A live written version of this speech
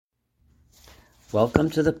Welcome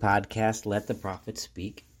to the podcast, Let the Prophet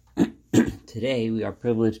Speak. Today we are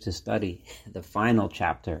privileged to study the final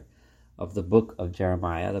chapter of the book of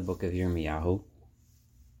Jeremiah, the book of Yirmiyahu,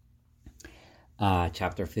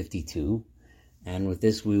 chapter 52. And with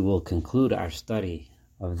this we will conclude our study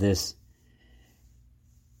of this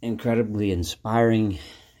incredibly inspiring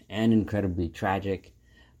and incredibly tragic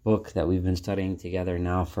book that we've been studying together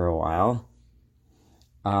now for a while.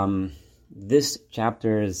 This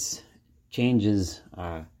chapter changes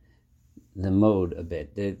the mode a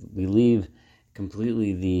bit. We leave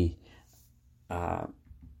completely the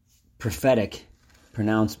prophetic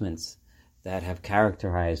pronouncements that have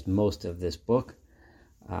characterized most of this book.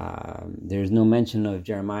 There's no mention of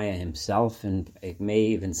Jeremiah himself, and it may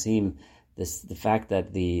even seem the fact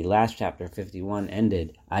that the last chapter, 51,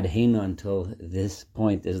 ended ad hena until this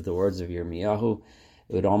point is the words of Yirmiyahu.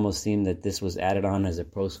 It would almost seem that this was added on as a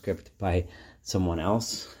postscript by someone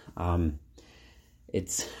else.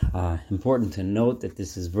 It's important to note that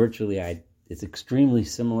this is it's extremely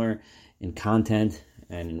similar in content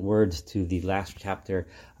and in words to the last chapter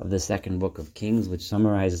of the second book of Kings, which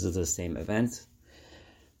summarizes the same events.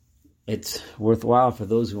 It's worthwhile for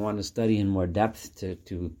those who want to study in more depth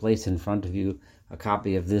to place in front of you a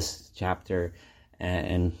copy of this chapter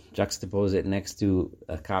and juxtapose it next to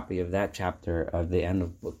a copy of that chapter of the end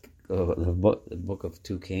of the book of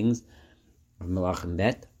 2 Kings, of Melachim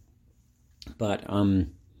Bet. But I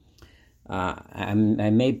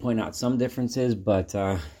may point out some differences, but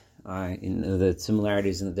the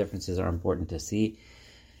similarities and the differences are important to see.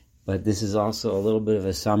 But this is also a little bit of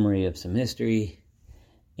a summary of some history,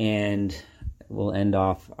 and we'll end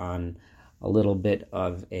off on a little bit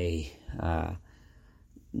of a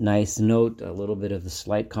nice note, a little bit of a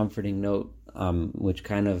slight comforting note, which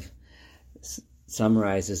kind of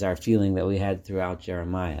summarizes our feeling that we had throughout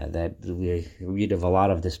Jeremiah, that we read of a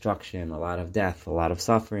lot of destruction, a lot of death, a lot of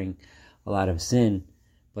suffering, a lot of sin,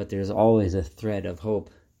 but there's always a thread of hope,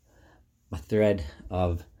 a thread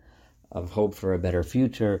of hope for a better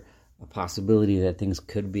future, a possibility that things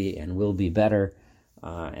could be and will be better,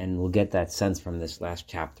 and we'll get that sense from this last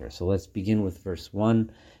chapter. So let's begin with verse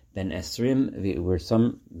 1. Ben Esrim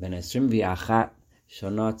v'achat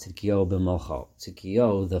Shana Tzidkiyahu b'Molcho.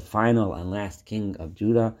 Tzidkiyahu, the final and last king of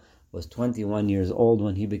Judah, was 21 years old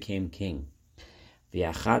when he became king.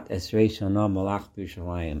 V'achat esrei shana malach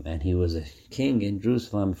b'Yerushalayim, and he was a king in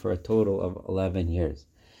Jerusalem for a total of 11 years.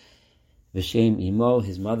 V'shem imo,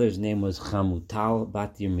 his mother's name was Chamutal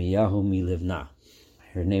bat Yirmiyahu milivna.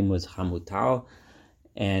 Her name was Chamutal,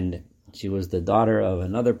 and she was the daughter of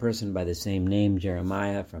another person by the same name,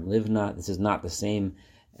 Jeremiah from Livna. This is not the same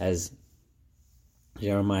as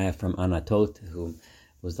Jeremiah from Anatot, who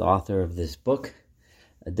was the author of this book.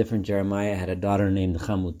 A different Jeremiah had a daughter named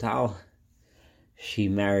Chamutal. She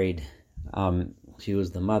married, she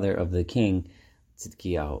was the mother of the king,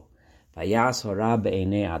 Tzidkiyahu. Vayas hora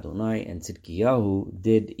be'enei Adonai, and Tzidkiyahu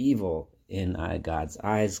did evil in God's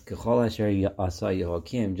eyes, k'chol asher asa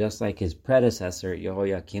Yehoiakim, just like his predecessor,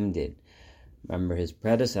 Yehoiakim, did. Remember, his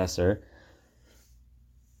predecessor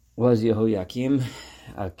was Yehoiakim,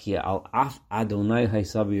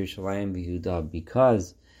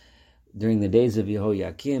 because during the days of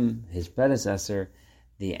Yehoiakim, his predecessor,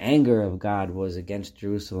 the anger of God was against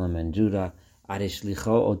Jerusalem and Judah,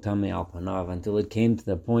 until it came to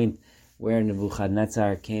the point where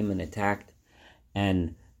Nebuchadnezzar came and attacked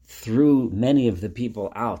and threw many of the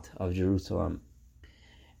people out of Jerusalem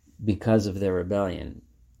because of their rebellion.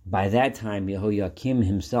 By that time, Yehoiakim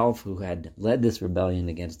himself, who had led this rebellion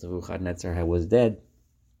against Nebuchadnezzar, was dead,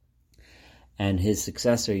 and his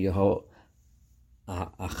successor, Yehoiachin,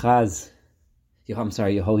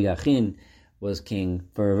 was king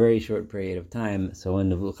for a very short period of time. So when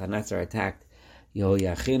Nebuchadnezzar attacked,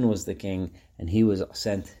 Yehoiachin was the king, and he was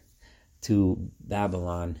sent to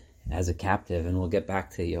Babylon as a captive, and we'll get back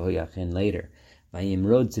to Yehoiachin later.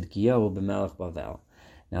 Vayimrod Tzidkiyahu b'melech Bavel.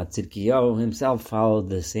 Now Tzidkiyahu himself followed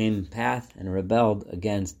the same path and rebelled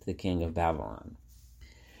against the king of Babylon.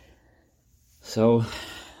 So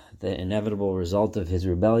the inevitable result of his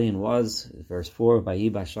rebellion was, verse 4, Vayi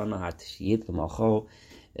b'shana hatishiyit l'malcho.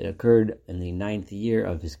 It occurred in the 9th year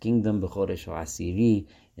of his kingdom, b'chodesh ha'asiri,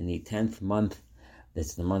 in the 10th month.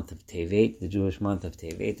 That's the month of Tevet, the Jewish month of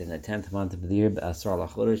Tevet, and the 10th month of the year, b'asar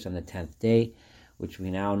l'chodesh, on the 10th day, which we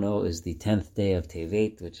now know is the 10th day of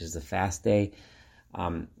Tevet, which is the fast day,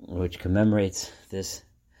 which commemorates this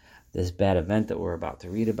bad event that we're about to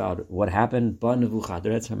read about. What happened? Ba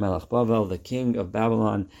Nebuchadnezzar melech Bavel, the king of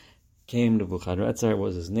Babylon, came. Nebuchadnezzar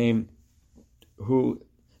was his name, who,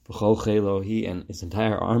 he and his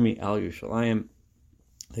entire army, al Yerushalayim,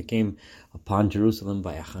 They came upon Jerusalem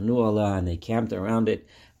by Achanu Allah, and they camped around it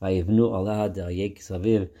by Yivnu Allah del Yek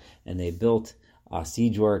Saviv, and they built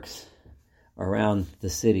siege works around the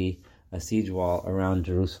city, a siege wall around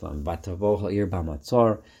Jerusalem. Vatavo ha'ir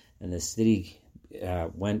b'matzor, and the city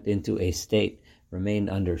went into a state, remained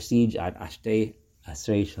under siege at Ashtei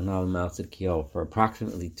Asrei Shana l'Melech Tzidkiyahu for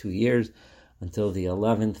approximately 2 years, until the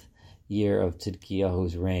 11th year of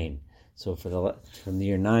Tzidkiyahu's reign. So from the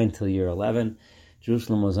year 9 till year 11,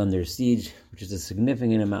 Jerusalem was under siege, which is a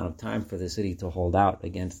significant amount of time for the city to hold out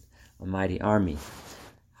against a mighty army.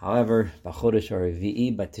 However, B'chodesh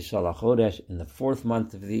HaRevi'i B'Tishal HaChodesh, in the 4th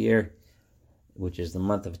month of the year, which is the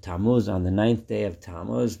month of Tammuz, on the 9th day of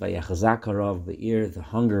Tammuz, Vayachzak harav b'ir, the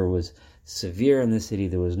hunger was severe in the city.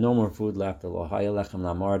 There was no more food left. Lo haya lechem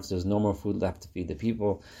la'maretz, there was no more food left to feed the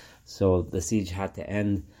people. So the siege had to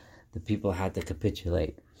end. The people had to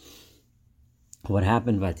capitulate. What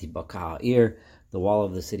happened? Vatibaka ha'ir, the wall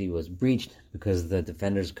of the city was breached because the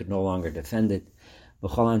defenders could no longer defend it.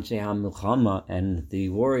 And the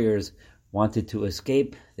warriors wanted to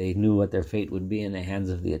escape. They knew what their fate would be in the hands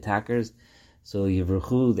of the attackers. So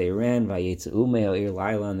Yivruchu, they ran, Vayetzu me'ir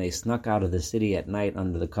laila, and they snuck out of the city at night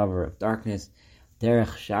under the cover of darkness.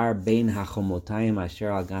 Derech shar bein hachomotayim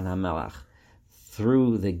asher al gan hamelach,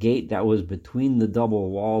 through the gate that was between the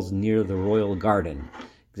double walls near the royal garden.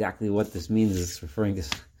 Exactly what this means is referring to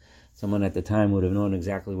someone at the time would have known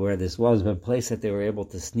exactly where this was, but a place that they were able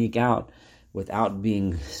to sneak out without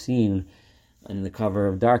being seen in the cover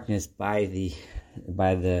of darkness by the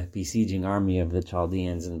besieging army of the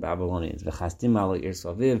Chaldeans and Babylonians. V'chastim al ir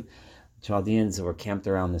saviv, Chaldeans were camped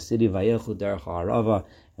around the city, Vayelchu derech ha'arava,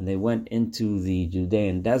 and they went into the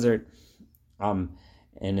Judean desert in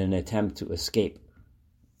an attempt to escape.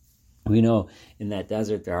 We know in that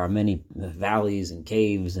desert there are many valleys and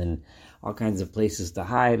caves and all kinds of places to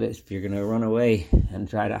hide. If you're going to run away and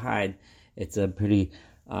try to hide, it's a pretty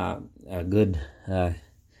a good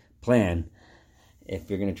plan. If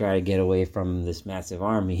you're going to try to get away from this massive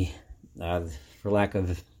army, for lack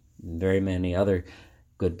of very many other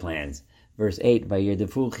good plans. Verse 8,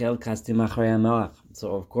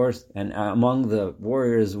 so of course, and among the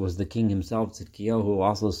warriors was the king himself, Tzidkiyahu, who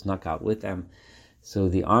also snuck out with them. So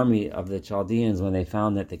the army of the Chaldeans, when they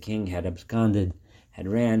found that the king had absconded, had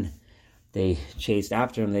ran, they chased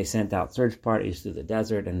after him. They sent out search parties through the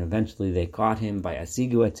desert, and eventually they caught him by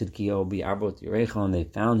Asigu et Tzidkiyahu bi'arbot Yerecho, and they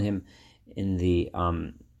found him in the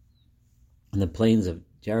plains of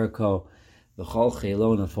Jericho. V'chol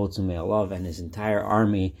cheilo nafotzu me'alav, and his entire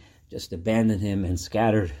army just abandoned him and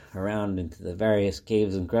scattered around into the various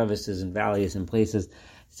caves and crevices and valleys and places to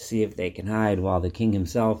see if they can hide, while the king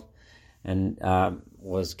himself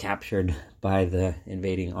was captured by the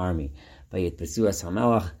invading army. Vayitbesu es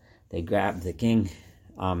hamelach, they grabbed the king,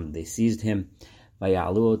 they seized him.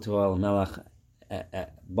 Vaya'alu oto el melech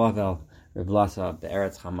Bavel Riblasa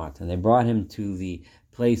be'eretz Hamat, and they brought him to the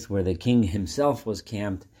place where the king himself was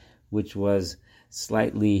camped, which was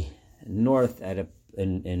slightly north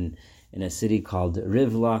in a city called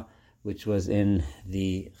Rivla, which was in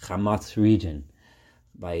the Hamat region.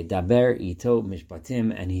 By Daber Ito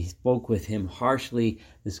Mishpatim, and he spoke with him harshly.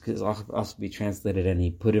 This could also be translated, and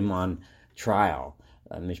he put him on trial.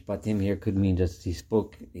 Mishpatim here could mean just he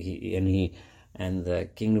spoke, and the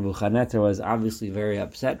king Nebuchadnezzar was obviously very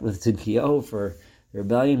upset with Tzidkiyahu for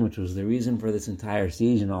rebellion, which was the reason for this entire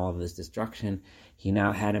siege and all of this destruction. He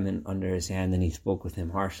now had him under his hand, and he spoke with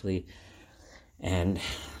him harshly. And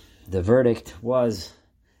the verdict was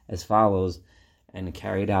as follows, and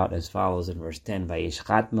carried out as follows in verse 10.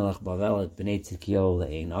 Vayishchat melech Bavel et bnei Tzidkiyahu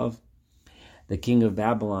le'einav. The king of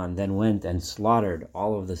Babylon then went and slaughtered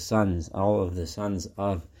all of the sons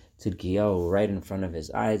of Tzidkiyahu right in front of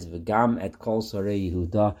his eyes. V'gam et kol sarei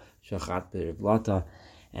Yehuda shachat b'Rivlata,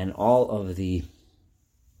 and all of the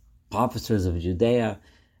officers of Judea,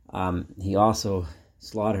 he also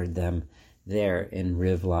slaughtered them there in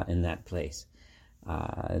Rivla, in that place.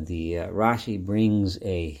 The Rashi brings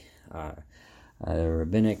a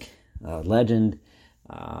rabbinic legend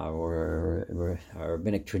or a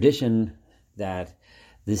rabbinic tradition that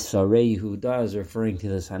this Sarei Yehuda is referring to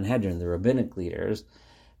the Sanhedrin, the rabbinic leaders,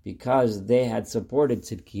 because they had supported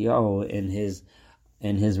Tzidkiyahu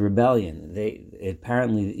in his rebellion. They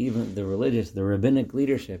apparently, even the rabbinic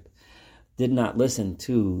leadership did not listen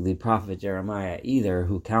to the prophet Jeremiah either,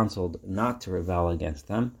 who counseled not to rebel against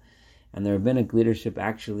them. And the rabbinic leadership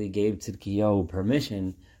actually gave Tzidkiyahu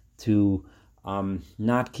permission to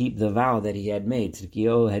not keep the vow that he had made.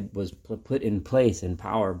 Tzidkiyahu was put in place, in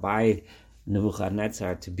power, by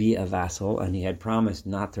Nebuchadnezzar to be a vassal, and he had promised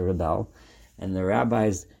not to rebel. And the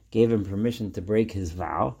rabbis gave him permission to break his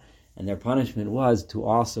vow, and their punishment was to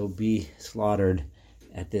also be slaughtered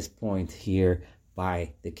at this point here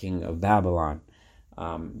by the king of Babylon.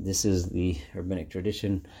 This is the rabbinic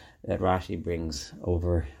tradition that Rashi brings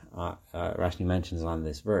over, Rashi mentions on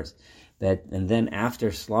this verse. And then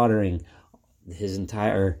after slaughtering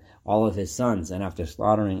all of his sons, and after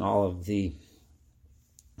slaughtering all of the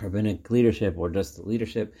rabbinic leadership, or just the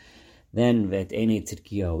leadership, then Vet'eni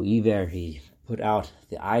Tzidkiyahu Iver, he put out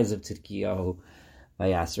the eyes of Tzidkiyahu,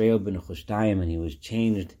 Vayasreo ben Chushtayim, and he was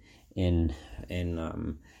changed in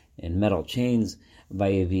metal chains.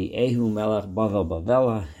 Vayevi Ehu Melech Bavel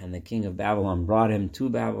Bavela, and the king of Babylon brought him to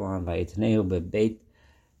Babylon. Vayetnehu beBeit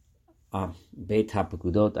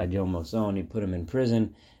HaPekudot Ad Yom Moso, and he put him in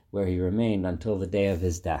prison, where he remained until the day of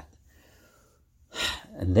his death.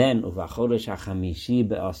 And then Uvachodesh HaChamishi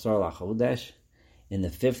be'asar lachodesh, in the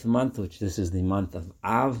 5th month, which this is the month of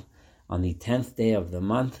Av, on the 10th day of the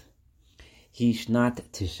month, Hishnat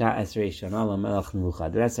Tisha Esrei Shana LaMelech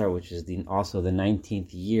Nebuchadrezzar, which is also the 19th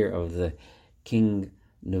year of the King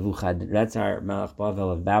Nebuchadrezzar, Melech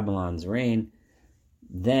Bavel of Babylon's reign.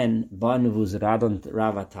 Then Ba Nebuzaradan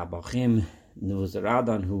Rav Tabachim,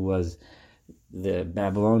 Nebuzaradan, who was the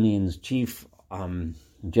Babylonians' chief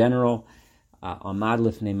general, Amad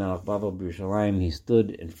Lifnei Melech Bavel B'Yerushalayim, he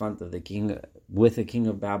stood in front of the king, with the king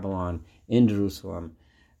of Babylon in Jerusalem.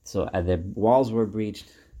 So the walls were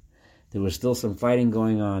breached. There was still some fighting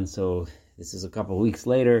going on, so this is a couple of weeks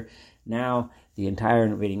later. Now the entire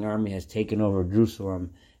invading army has taken over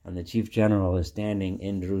Jerusalem, and the chief general is standing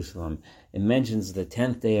in Jerusalem. It mentions the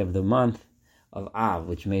 10th day of the month of Av,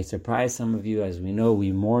 which may surprise some of you. As we know,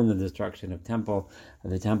 we mourn the destruction of the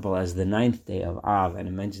temple as the 9th day of Av, and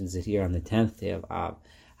it mentions it here on the 10th day of Av.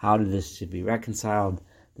 How this should be reconciled?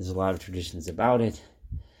 There's a lot of traditions about it.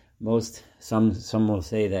 Some will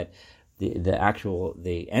say that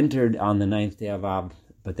they entered on the 9th day of Av,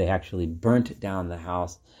 but they actually burnt down the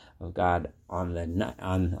house of God on the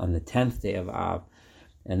 10th day of Av,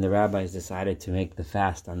 and the rabbis decided to make the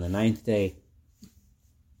fast on the 9th day.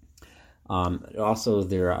 Also,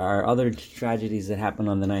 there are other tragedies that happen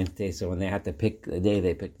on the 9th day, so when they had to pick the day,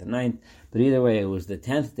 they picked the 9th. But either way, it was the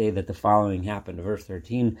 10th day that the following happened. Verse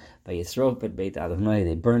 13, by Yisrof at Beit Adonai,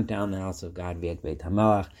 they burnt down the house of God, Viet Beit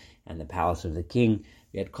HaMelech, and the palace of the king.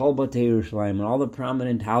 We had Kol Batei Yerushalayim, and all the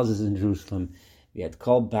prominent houses in Jerusalem. We had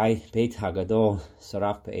Kol Beit Hagadol,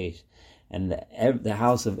 Saraf Pa'esh, and the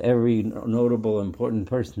house of every notable, important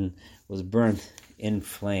person was burnt in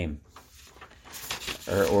flame.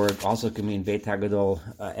 Or it also can mean Beit Hagadol,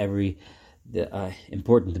 every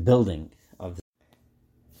important building of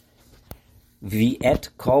the V'et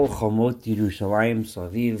Kol Chomot Yerushalayim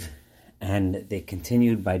Saviv, and they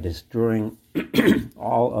continued by destroying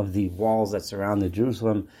all of the walls that surrounded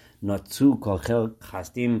Jerusalem. Notzu Kol Chel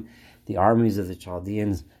Chastim, the armies of the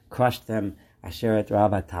Chaldeans crushed them. Asheret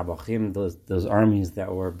Rav Tabachim, those armies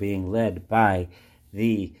that were being led by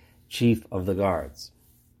the chief of the guards.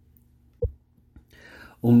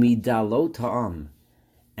 Umidalo Ta'am,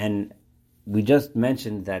 and we just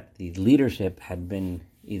mentioned that the leadership had been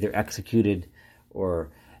either executed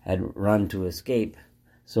or had run to escape.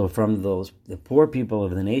 So from the poor people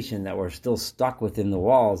of the nation that were still stuck within the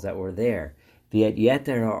walls that were there, and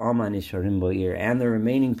the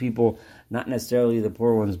remaining people, not necessarily the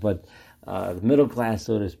poor ones, but the middle class,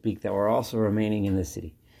 so to speak, that were also remaining in the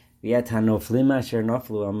city. And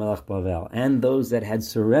those that had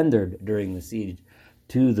surrendered during the siege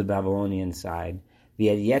to the Babylonian side,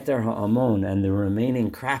 and the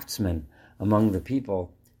remaining craftsmen among the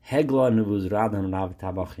people,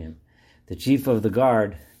 the chief of the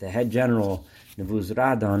guard, the head general,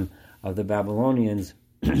 Nebuzaradan of the Babylonians,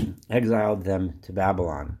 exiled them to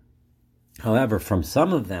Babylon. However, from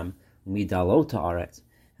some of them, Midalot Haaretz,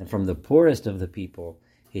 and from the poorest of the people,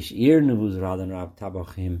 Hishir Nebuzaradan Rav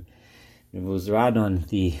Tabachim, Nebuzaradan,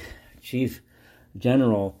 the chief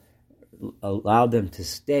general, allowed them to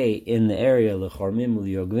stay in the area, L'chormim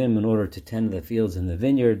U'Yogvim, in order to tend the fields and the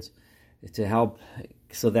vineyards, to help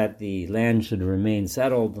so that the land should remain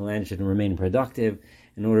settled, the land should remain productive.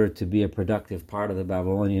 In order to be a productive part of the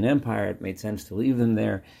Babylonian Empire, it made sense to leave them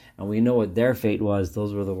there. And we know what their fate was.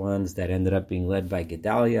 Those were the ones that ended up being led by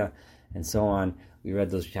Gedaliah, and so on. We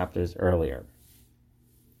read those chapters earlier.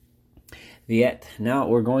 Yet, now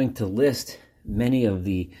we're going to list many of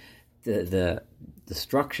the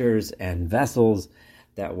structures and vessels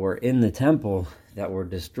that were in the temple that were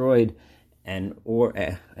destroyed and or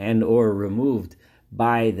removed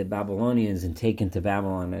by the Babylonians and taken to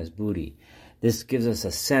Babylon as booty. This gives us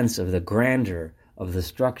a sense of the grandeur of the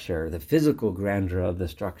structure, the physical grandeur of the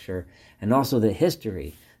structure, and also the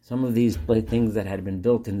history. Some of these things that had been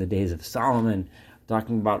built in the days of Solomon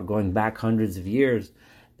talking about going back hundreds of years,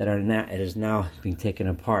 that it is now being taken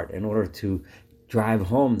apart in order to drive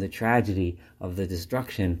home the tragedy of the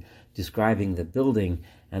destruction. Describing the building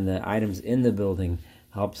and the items in the building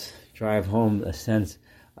helps drive home a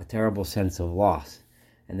terrible sense of loss.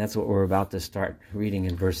 And that's what we're about to start reading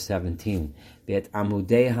in verse 17. V'et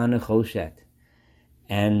amudei hanechoshet,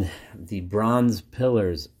 and the bronze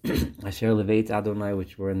pillars, asher leveit Adonai,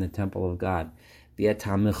 which were in the temple of God. V'et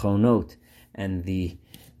hamechonot, and the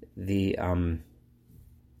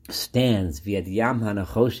stands. V'et yam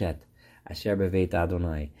hanechoshet, asher beveit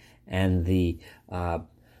Adonai, and the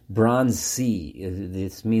bronze sea.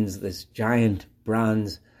 This means this giant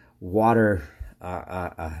bronze water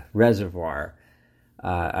reservoir,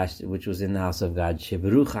 which was in the house of God.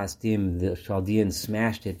 Sheberu Chastim, the Chaldeans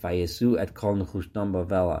smashed it. Vayesu et kol nechushtam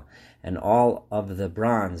bavela, and all of the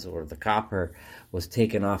bronze or the copper was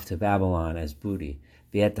taken off to Babylon as booty.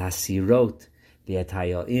 V'et hasirot, v'et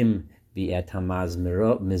hayoim, v'et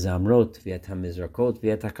hamizamrot, v'et hamizrakot,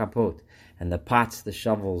 v'et hakapot, and the pots, the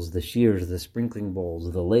shovels, the shears, the sprinkling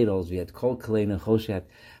bowls, the ladles, v'et kol kalei nechoshet,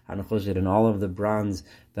 and all of the bronze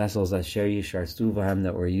vessels asher yisharsu v'hem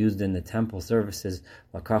that were used in the temple services,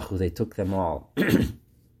 lakachu, they took them all. V'et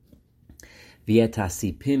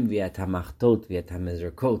hasipim, v'et hamachtot, v'et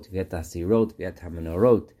hamizrakot, v'et hasirot, v'et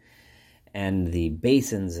hamenorot, and the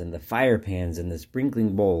basins and the fire pans and the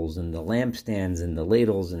sprinkling bowls and the lampstands and the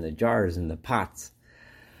ladles and the jars and the pots.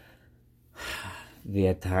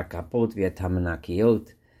 V'et hakapot, v'et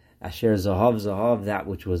hamenakiot, asher zahav, that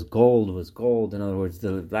which was gold was gold. In other words,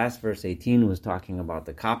 the last verse 18 was talking about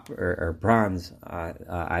the copper or bronze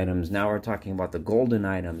items. Now we're talking about the golden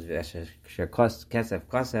items,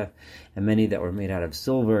 kesef, and many that were made out of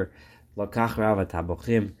silver. Lakach rav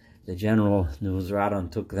tabochim, the general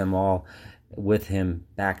Nebuzaradan took them all with him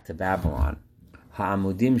back to Babylon.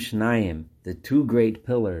 Ha'amudim shnayim, the two great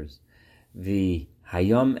pillars, the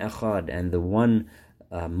hayom echad, and the one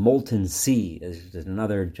molten sea, is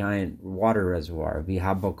another giant water reservoir.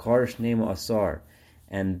 V'habokar shnei asar,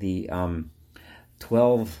 and the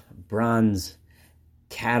 12 bronze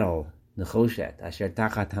cattle, nechoshet, asher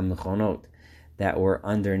tachat hamechonot, that were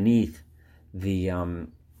underneath the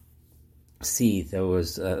sea. There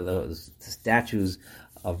was those statues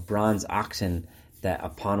of bronze oxen that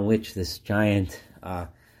upon which this giant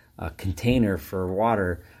container for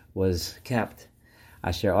water was kept.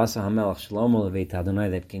 Asher asa hamelach Shlomo leveit Adonai,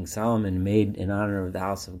 that King Solomon made in honor of the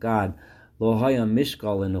house of God. Lo haya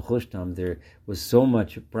mishkal in nechushtam, there was so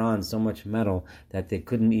much bronze, so much metal, that they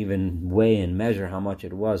couldn't even weigh and measure how much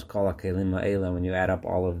it was. Kol hakelim ha'ela, when you add up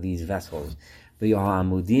all of these vessels.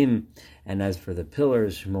 V'yoha, and as for the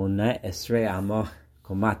pillars, shmona esrei amah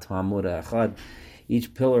komat amud echad,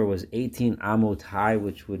 each pillar was 18 amot high,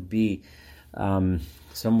 which would be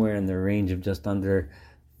somewhere in the range of just under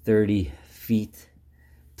 30 feet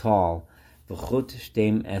tall. V'chut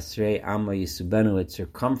shtem esrei amma yisubenu, its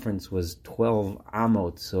circumference was 12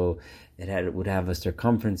 amot, so it would have a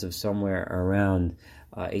circumference of somewhere around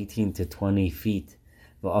 18 to 20 feet.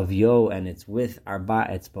 V'avyo, and its width arba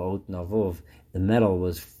etzbaot navov, the metal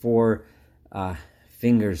was 4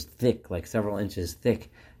 fingers thick, like several inches thick.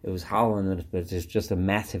 It was hollow, but it's just a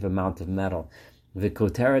massive amount of metal.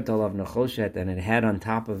 V'koteret olav nechoshet, and it had on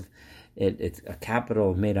top of it, it's a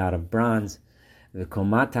capital made out of bronze.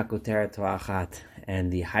 V'komat hakoteret achat,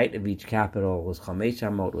 and the height of each capital was 5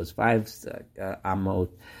 amot, was 5 amot.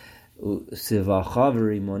 Sivachav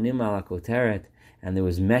rimonim ala koteret, and there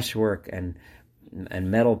was meshwork and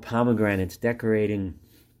metal pomegranates decorating,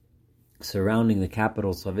 surrounding the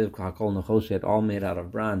capital. Saviv kakol nechoshet, all made out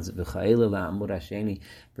of bronze. V'cha'ela la'amud hasheni,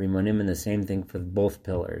 rimonim, and the same thing for both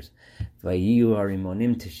pillars. Vayiyu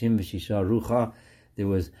harimonim tishim v'shisha rucha, there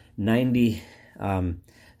was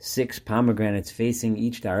 96 pomegranates facing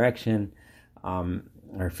each direction,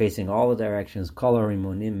 or facing all the directions. Kol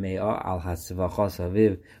harimonim me'ah al hasivacha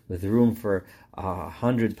saviv, with room for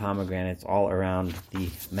 100 pomegranates all around the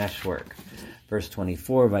meshwork. Verse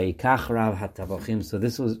 24, Vayikach rav hatabachim. So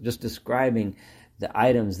this was just describing the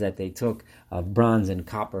items that they took of bronze and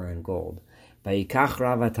copper and gold. Vayikach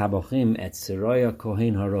rav hatabachim et Seroya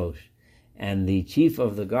kohen harosh. And the chief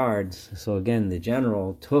of the guards, so again the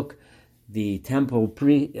general, took the temple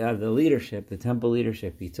leadership. He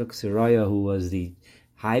took Seroya, who was the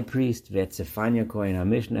high priest, Vet Zephaniah kohen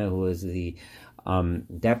hamishna, who was the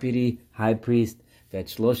deputy high priest, Vet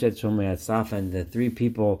Shloshet shomrei asaf, and the 3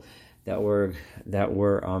 people that were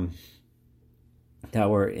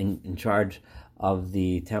in charge of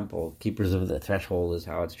the temple, keepers of the threshold is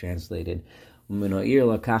how it's translated.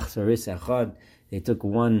 They took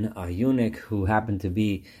one eunuch who happened to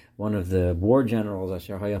be one of the war generals.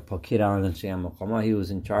 He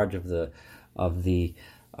was in charge of the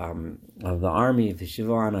army, and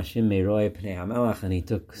he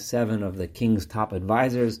took 7 of the king's top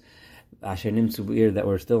advisors that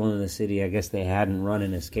were still in the city. I guess they hadn't run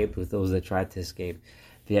and escaped with those that tried to escape.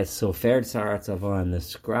 And the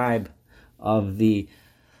scribe of the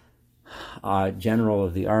general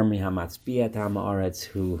of the army, Hamatzpiyat Hamaretz,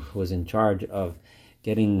 who was in charge of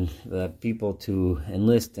getting the people to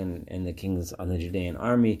enlist in the king's on the Judean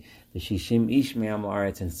army, the Shishim Ish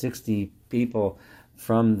Me'amaretz, and 60 people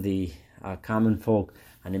from the common folk,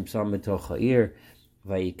 Hanimsam B'toch Ha'ir,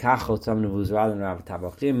 Vayikacho Tzam Nebuzaradan Rav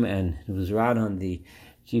Tabachim, and Nebuzaradan, the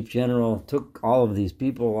chief general, took all of these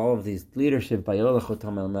people, all of these leadership,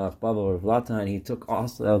 Vayolachotam El Melech Babel Rivlata, and he took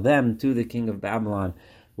also them to the king of Babylon,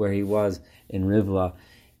 where he was in Rivla,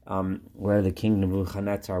 where the king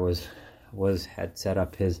Nebuchadnezzar had set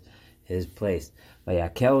up his place. And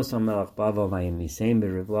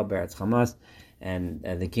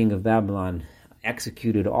the king of Babylon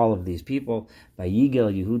executed all of these people. And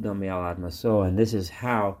this is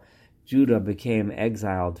how Judah became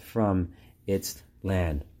exiled from its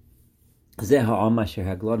land. This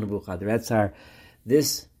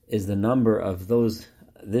is the number of those.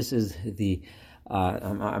 This is the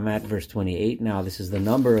I'm at verse 28 now. This is the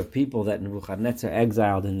number of people that Nebuchadnezzar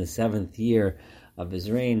exiled in the 7th year of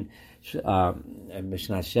his reign.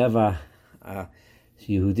 Mishnah Sheva,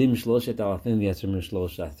 Yehudim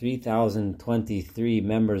 3,023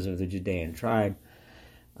 members of the Judean tribe.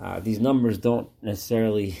 These numbers don't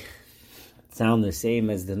necessarily sound the same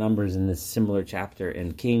as the numbers in this similar chapter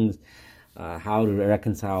in Kings. How to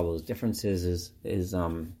reconcile those differences is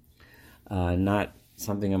not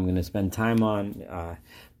something I'm going to spend time on,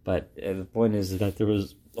 but the point is that there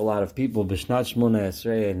was a lot of people. Bishnat Shmona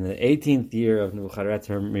Esrei, in the 18th year of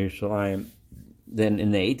Nebuchadnezzar Yerushalayim, then in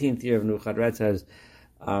the 18th year of Nebuchadnezzar's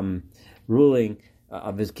ruling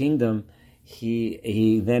of his kingdom,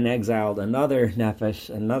 he then exiled another nefesh,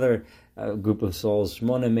 another group of souls,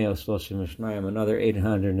 Shmona Meo Shloshim Mishnayim, another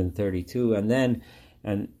 832, and then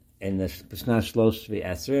in the Bishnat Shlosh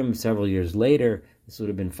Esrim, several years later, this would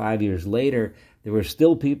have been 5 years later, there were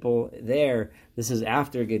still people there. This is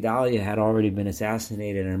after Gedaliah had already been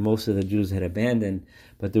assassinated and most of the Jews had abandoned,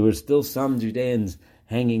 but there were still some Judeans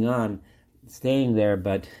hanging on, staying there.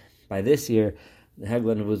 But by this year, the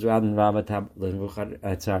Heglan was Radan Ravatabachim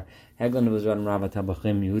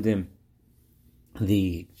Yehudim,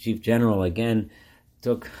 the chief general, again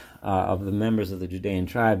took of the members of the Judean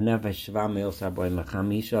tribe, Nefesh Sheva Me'il Sarboy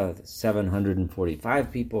Mechamisha,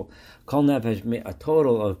 745 people, Kol Nefesh, a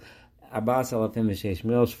total of Abbas Alafim V'Sheish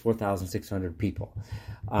Me'il, 4,600 people.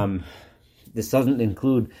 This doesn't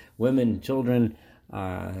include women, children,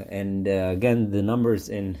 and again, the numbers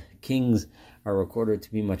in Kings are recorded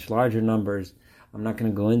to be much larger numbers. I'm not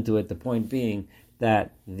going to go into it. The point being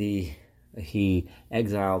that he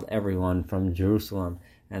exiled everyone from Jerusalem,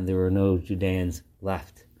 and there were no Judeans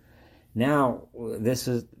left. Now, we're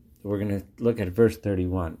going to look at verse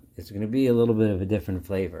 31. It's going to be a little bit of a different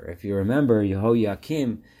flavor. If you remember,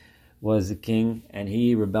 Yehoiakim was the king, and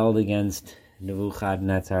he rebelled against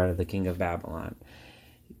Nebuchadnezzar, the king of Babylon.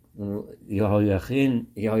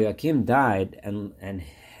 Yehoiakim died, and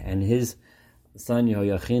his son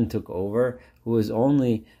Yehoiachin took over, who was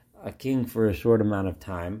only a king for a short amount of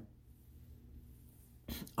time.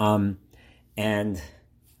 And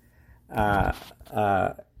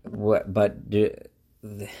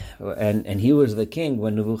he was the king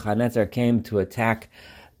when Nebuchadnezzar came to attack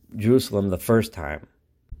Jerusalem the first time.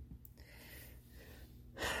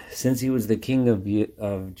 Since he was the king of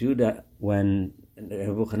Judah when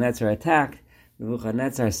Nebuchadnezzar attacked,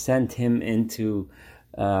 Nebuchadnezzar sent him into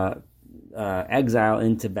exile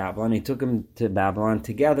into Babylon. He took him to Babylon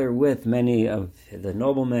together with many of the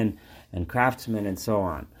noblemen and craftsmen and so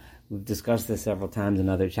on. We've discussed this several times in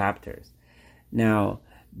other chapters. Now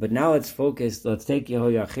let's focus. Let's take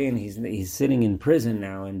Yehoiachin. He's sitting in prison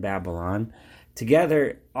now in Babylon,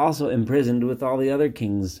 together also imprisoned with all the other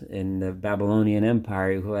kings in the Babylonian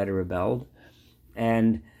Empire who had rebelled,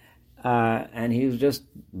 and he was just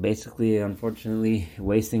basically, unfortunately,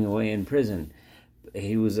 wasting away in prison.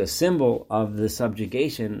 He was a symbol of the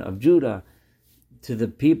subjugation of Judah to the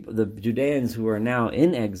people, the Judeans who are now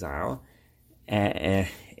in exile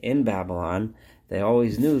in Babylon. They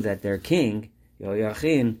always knew that their king,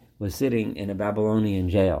 Yehoiachin, was sitting in a Babylonian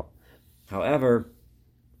jail. However,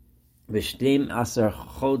 B'shtim Asar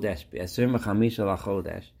Chodesh, B'asur Mechamisha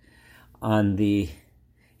LaChodesh, in the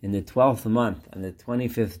 12th month, on the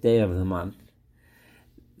 25th day of the month,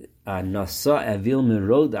 Nasa Avil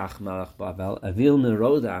Merodach Melech Bavel. Avil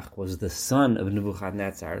Merodach was the son of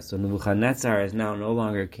Nebuchadnezzar. So Nebuchadnezzar is now no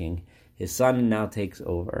longer king. His son now takes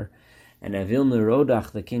over. And Avil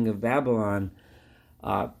Merodach, the king of Babylon,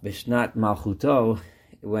 Bishnat Malchuto,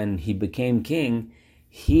 when he became king,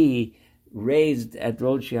 he raised at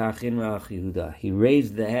Rosh Yachin Melech Yehuda. He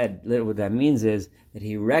raised the head. What that means is that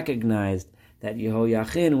he recognized that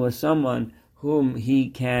Yehoiachin was someone whom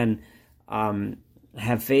he can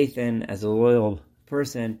have faith in as a loyal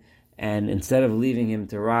person, and instead of leaving him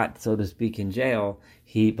to rot, so to speak, in jail,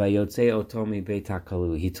 he took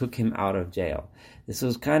him out of jail. This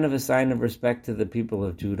was kind of a sign of respect to the people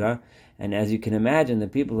of Judah, and as you can imagine, the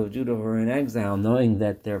people of Judah who were in exile, knowing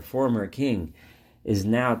that their former king is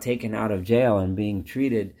now taken out of jail and being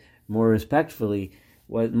treated more respectfully,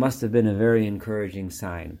 what must have been a very encouraging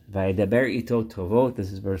sign. Vayedaber ito tovot,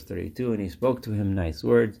 this is verse 32, and he spoke to him nice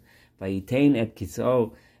words. Vayitain et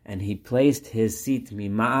kis'o, and he placed his seat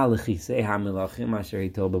mima'al chisei hamelachim asher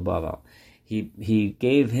ito bebavel. He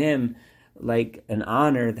gave him like an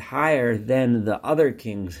honor higher than the other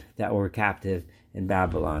kings that were captive in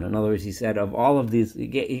Babylon. In other words, he said of all of these, he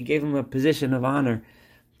gave him a position of honor,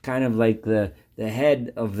 kind of like the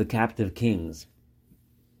head of the captive kings.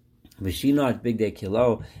 Vishinat bigdei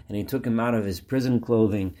kilo, and he took him out of his prison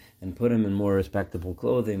clothing and put him in more respectable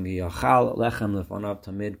clothing. V'yachal lechem lefonav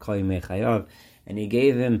tamid kol yimei chayav, and he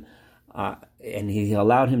gave him, and he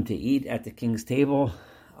allowed him to eat at the king's table,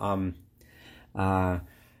 the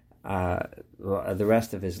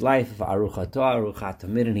rest of his life. Aruchato aruchat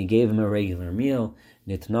tamid, and he gave him a regular meal.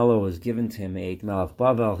 Nitnolo was given to him. Eit melech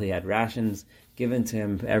Bavel, he had rations given to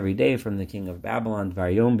him every day from the king of Babylon,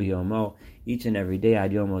 Varyom biyomo, each and every day,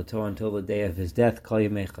 ad yom oto, until the day of his death, kol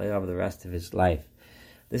yimei chayav, the rest of his life.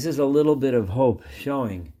 This is a little bit of hope,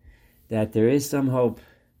 showing that there is some hope.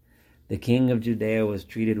 The king of Judea was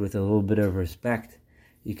treated with a little bit of respect.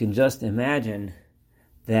 You can just imagine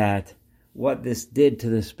that what this did to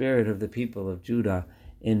the spirit of the people of Judah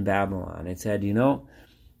in Babylon. It said,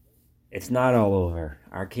 it's not all over.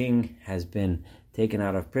 Our king has been taken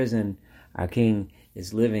out of prison. Our king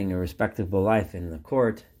is living a respectable life in the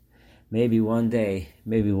court. Maybe one day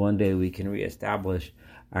we can reestablish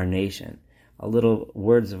our nation. A little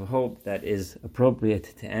words of hope that is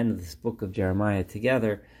appropriate to end this book of Jeremiah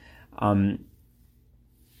together,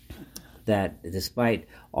 that despite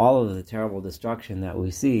all of the terrible destruction that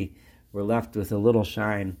we see, we're left with a little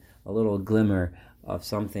shine, a little glimmer of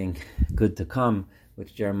something good to come,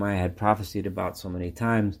 which Jeremiah had prophesied about so many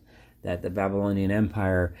times, that the Babylonian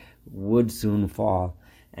Empire would soon fall,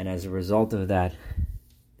 and as a result of that,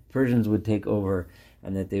 the Persians would take over,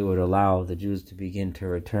 and that they would allow the Jews to begin to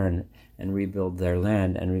return and rebuild their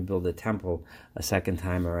land and rebuild the temple a second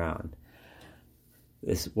time around.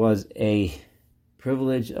 This was a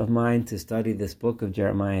privilege of mine to study this book of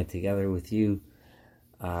Jeremiah together with you.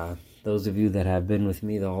 Those of you that have been with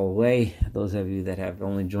me the whole way, those of you that have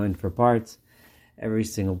only joined for parts, every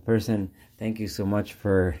single person, thank you so much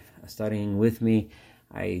for studying with me.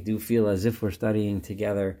 I do feel as if we're studying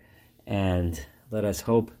together, and let us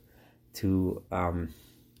hope to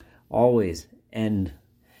always end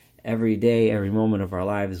every day, every moment of our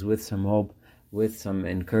lives with some hope, with some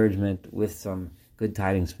encouragement, with some good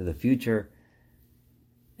tidings for the future,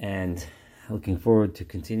 and looking forward to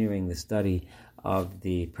continuing the study of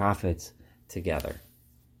the prophets together.